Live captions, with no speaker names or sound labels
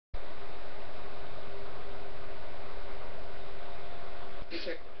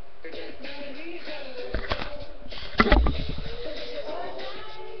Steam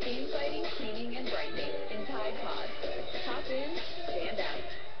fighting, cleaning, and brightening in Tide Pods. Top in, stand out.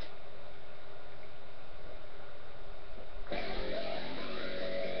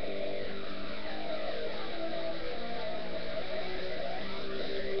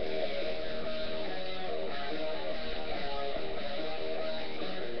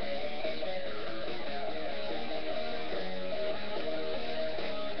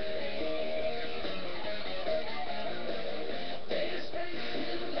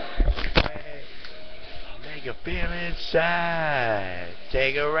 Make you feel inside.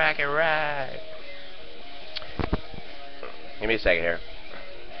 Take a rocket ride. Give me a second here.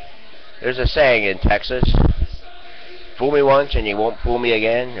 There's a saying in Texas: fool me once and you won't fool me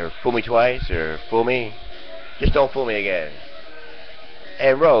again, or fool me twice, or fool me. Just don't fool me again.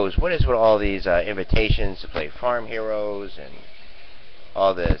 And Rose, what is with all these invitations to play Farm Heroes and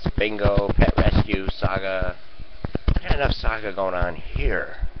all this bingo, pet rescue, saga? I got enough saga going on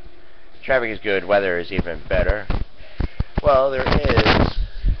here. Traffic is good, weather is even better. Well, there is,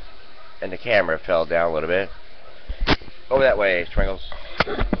 and the camera fell down a little bit. Over that way, Stringles.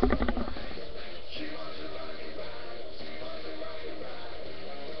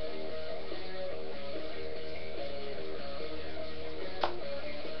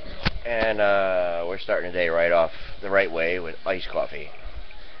 And we're starting the day right off the right way with iced coffee.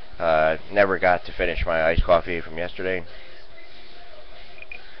 Never got to finish my iced coffee from yesterday.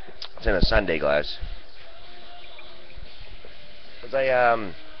 It's in a Sunday glass. It's like,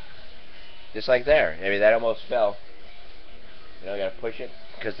 just like there. Maybe that almost fell. You know, I gotta push it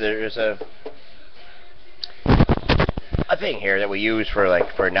because there's a thing here that we use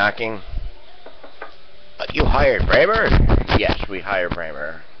for knocking. You hired Bramer? Yes, we hired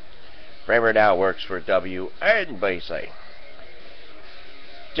Bramer. Bramer now works for W and Bayside.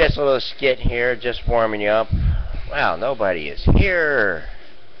 Just a little skit here, just warming you up. Wow, nobody is here.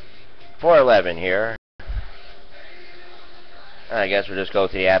 411 here. I guess we'll just go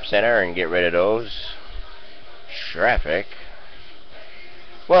to the App Center and get rid of those. Traffic.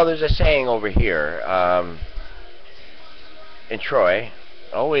 Well, there's a saying over here in Troy: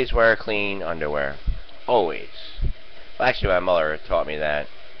 always wear clean underwear. Always. Well, actually, my mother taught me that.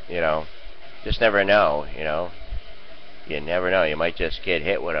 You know, just never know. You know, you never know. You might just get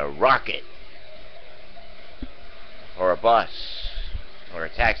hit with a rocket, or a bus, or a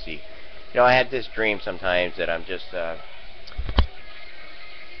taxi. You know, I have this dream sometimes that I'm just, I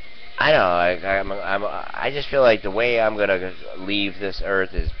know, I just feel like the way I'm gonna leave this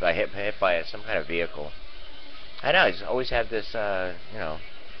earth is by hit by some kind of vehicle. I know, I just always have this, you know,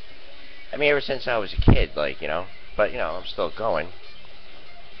 I mean, ever since I was a kid, like, you know, but, you know, I'm still going.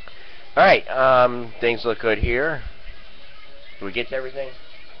 Alright, things look good here. Did we get to everything?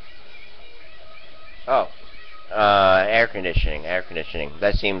 Oh. Air conditioning.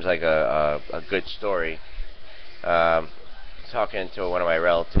 That seems like a good story. Talking to one of my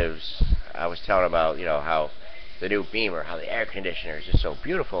relatives, I was telling about, you know, how the new Beamer, how the air conditioner is just so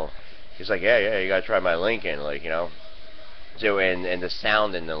beautiful. He's like, yeah, you gotta try my Lincoln, like, you know. So, and the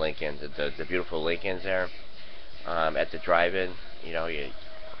sound in the Lincoln, the beautiful Lincolns there, at the drive-in, you know, you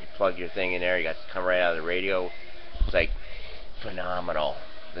plug your thing in there, you got to come right out of the radio. It's like phenomenal.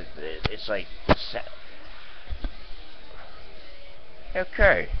 It's like.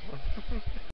 Okay.